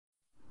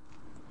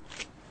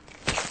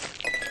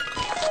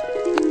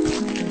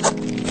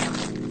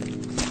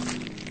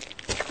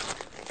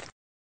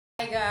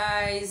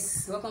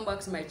guys, welcome back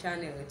to my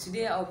channel.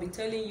 Today I'll be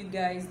telling you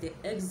guys the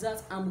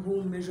exact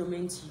armhole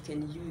measurements you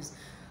can use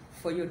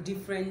for your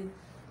different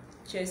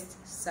chest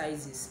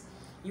sizes.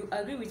 You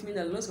agree with me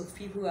that lots of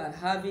people are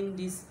having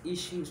these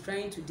issues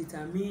trying to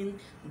determine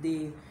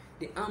the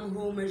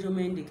armhole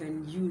measurement they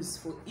can use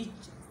for each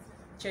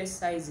chest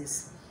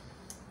sizes.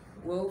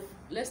 Well,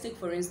 let's take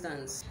for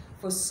instance,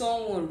 for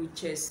someone with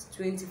chest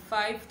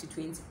 25 to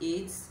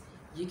 28,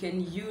 you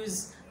can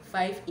use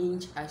 5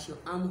 inch as your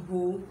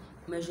armhole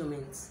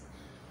measurement.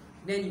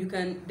 Then you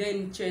can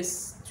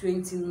chest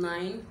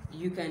 29,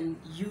 you can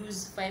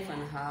use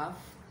 5.5.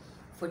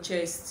 For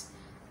chest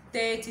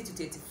 30 to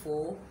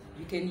 34,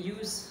 you can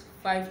use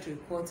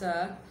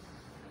 5.75.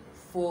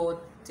 For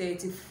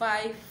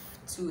 35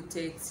 to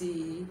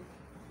 38,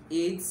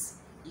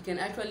 you can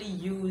actually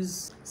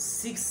use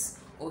 6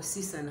 or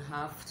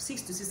 6.5,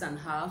 6 to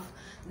 6.5.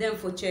 Then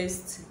for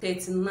chest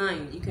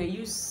 39, you can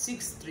use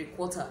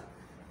 6.75.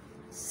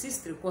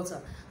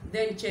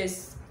 Then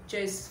chest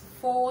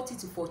 40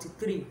 to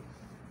 43,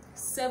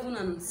 7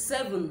 and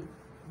 7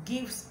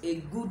 gives a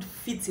good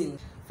fitting.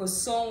 For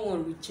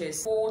someone with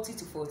chest 40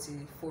 to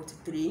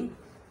 43,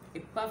 a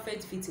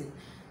perfect fitting.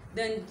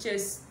 Then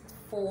chest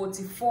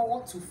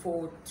 44 to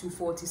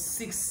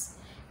 46,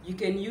 you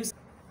can use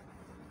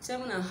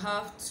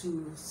 7.5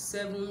 to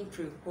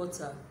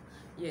 7.75.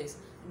 Yes.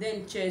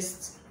 Then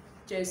chest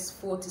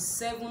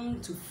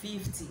 47 to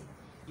 50,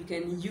 you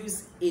can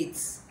use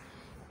 8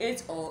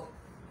 or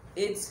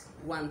 8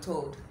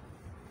 1/3,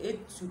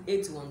 8 to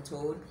 8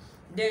 1/3.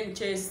 Then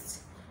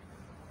chest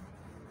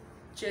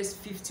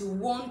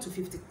 51 to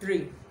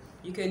 53,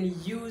 you can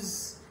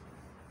use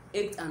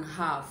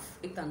 8.5.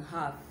 It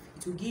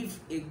will give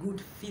a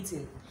good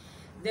fitting.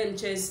 Then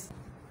chest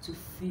to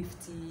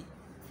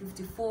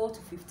 54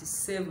 to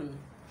 57,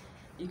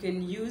 you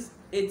can use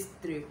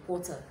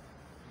 8.75.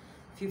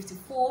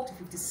 54 to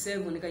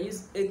 57, you can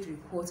use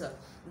 8.75.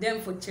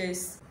 Then for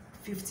chest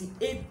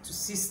 58 to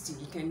 60,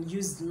 you can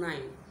use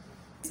 9.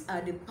 These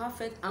are the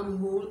perfect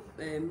armhole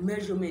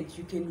measurement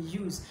you can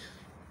use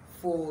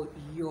for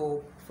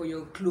your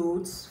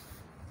clothes.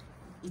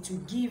 It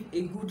will give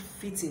a good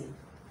fitting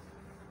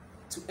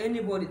to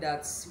anybody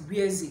that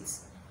wears it.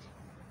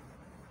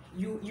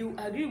 You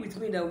agree with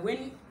me that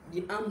when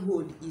the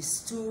armhole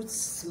is too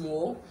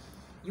small,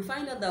 you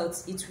find out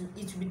that it will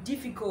be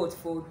difficult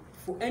for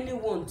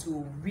anyone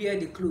to wear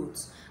the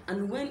clothes,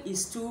 and when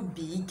it's too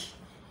big,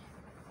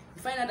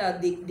 you find out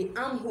that the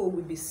armhole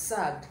will be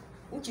sagged,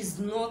 which is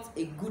not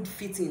a good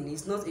fitting.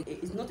 It's not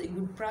a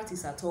good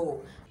practice at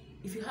all.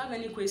 If you have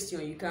any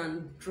question, you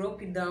can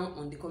drop it down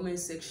on the comment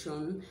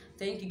section.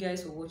 Thank you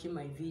guys for watching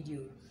my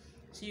video.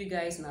 See you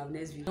guys in our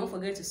next video. Don't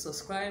forget to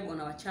subscribe on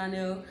our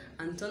channel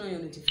and turn on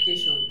your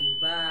notification.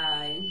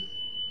 Bye.